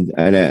Scotland.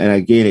 And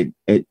again,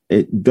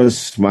 it does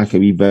smack a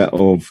wee bit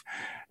of,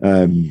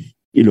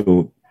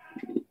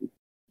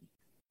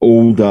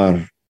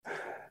 older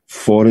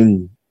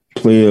foreign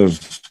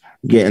players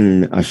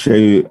getting a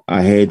shout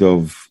ahead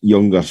of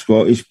younger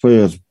Scottish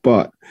players,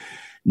 but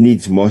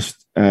needs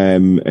must.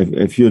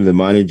 If you're the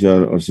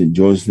manager of St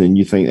Johnstone and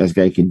you think this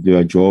guy can do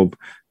a job,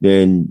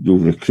 then you'll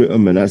recruit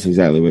him, and that's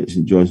exactly what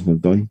St Johnstone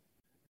have done.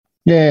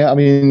 Yeah, I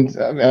mean,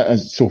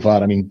 so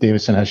far,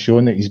 Davidson has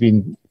shown that he's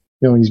been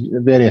he's a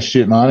very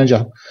astute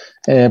manager.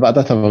 But I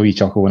did have a wee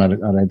chuckle when I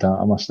read that,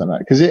 I must admit.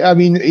 Because, don't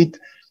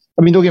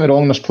get me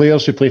wrong, there's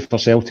players who play for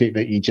Celtic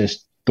that you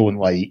just don't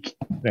like.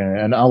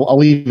 And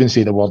I'll even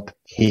say the word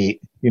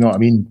hate, you know what I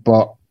mean?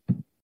 But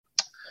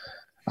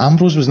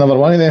Ambrose was never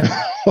one of them.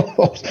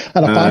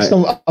 And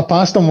I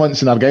passed him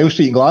once in Argyle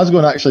Street in Glasgow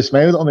and actually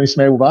smiled at him and he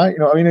smiled back. You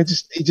know what I mean?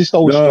 He just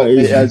always struck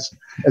me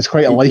as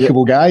quite a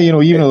likeable guy, you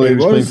know, even though he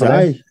was playing for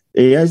them.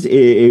 He is.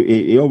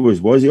 He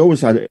always was. He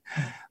always had.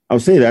 I'll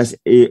say this: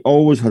 he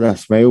always had a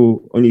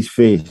smile on his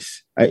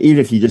face. Even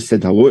if you just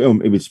said hello to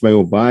him, he would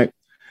smile back.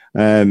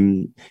 I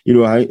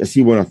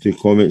see one or two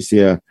comments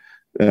here.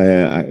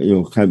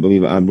 Can't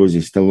believe that Ambrose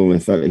is still only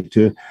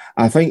 32.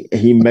 I think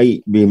he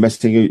might be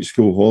missing out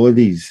school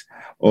holidays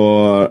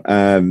or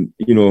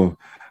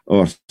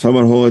or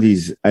summer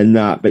holidays and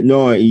that. But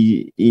no,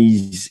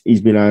 he's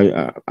been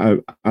a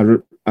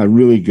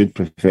really good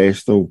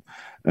professional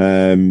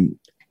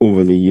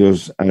over the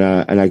years,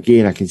 and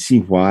again, I can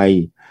see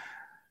why.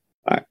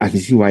 I can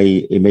see why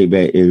it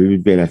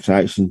would be an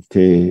attraction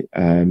to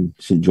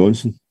St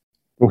Johnstone.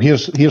 Well,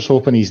 here's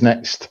hoping his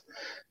next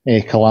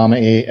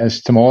calamity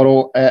is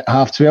tomorrow at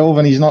 12:30,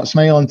 and he's not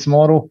smiling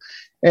tomorrow.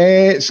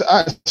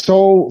 That's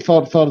all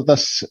for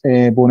this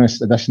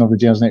bonus edition of the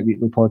Gersnet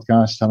Weekly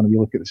Podcast. Having a wee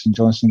look at the St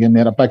Johnstone game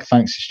there. A big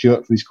thanks to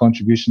Stewart for his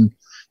contribution.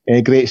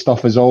 Great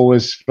stuff as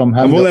always from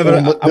him.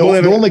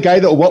 The only guy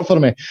that'll work for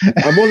me.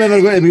 I'm only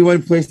ever going to be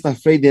one place on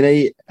Friday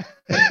night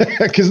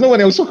because no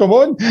one else will come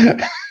on.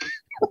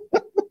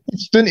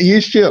 It's down to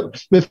you,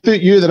 Stuart.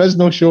 Without you, there is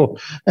no show.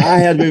 I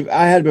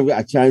heard we've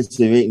got a chance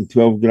to making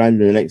 12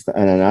 grand in the next in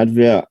an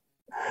advert.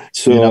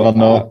 So you never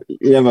know.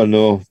 You never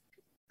know.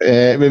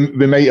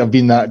 We might have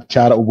been that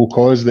charitable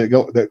cause that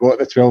got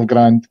the 12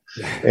 grand.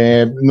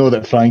 Know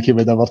that Frankie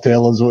would ever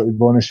tell us what his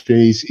bonus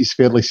fee is. He's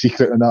fairly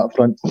secret on that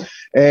front.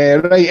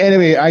 Right,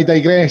 anyway, I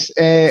digress.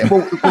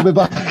 We'll be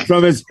back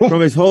from his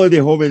holiday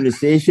home in the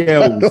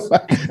Seychelles.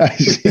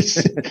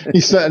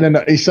 he's sitting in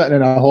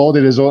a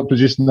holiday resort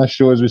producing this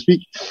show as we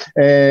speak.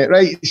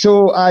 Right,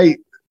 so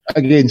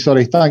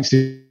thanks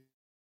to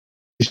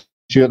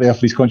Stuart there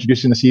for his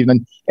contribution this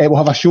evening. We'll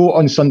have a show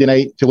on Sunday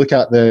night to look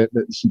at the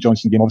St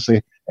Johnstone game,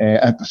 obviously.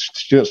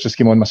 Stuart's just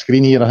came on my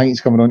screen here. I think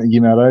he's coming on to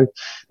give me a row.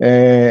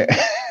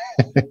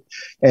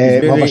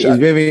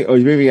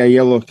 He's waving a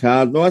yellow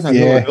card. No, that's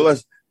a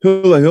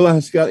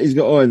hula skirt he's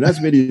got on.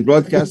 That's where he's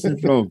broadcasting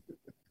from.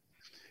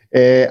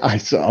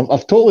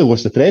 I've totally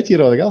lost the thread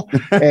here, Oliver.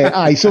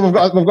 So we've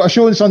got a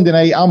show on Sunday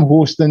night. I'm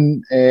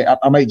hosting.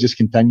 I might just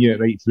continue it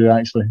right through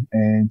actually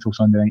until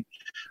Sunday night.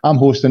 I'm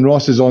hosting.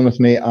 Ross is on with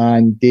me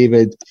and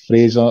David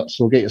Fraser.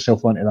 So get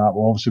yourself onto that.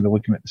 We'll obviously be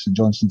looking at the St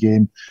Johnstone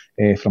game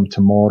from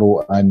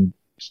tomorrow and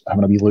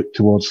having a wee look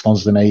towards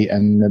Thursday night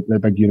and the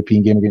big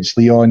European game against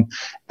Lyon.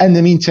 In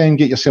the meantime,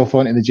 get yourself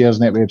onto the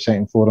Gersnet website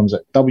and forums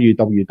at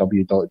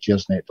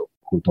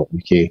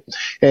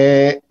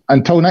www.gersnet.co.uk.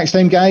 Until next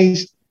time,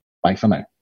 guys, bye for now.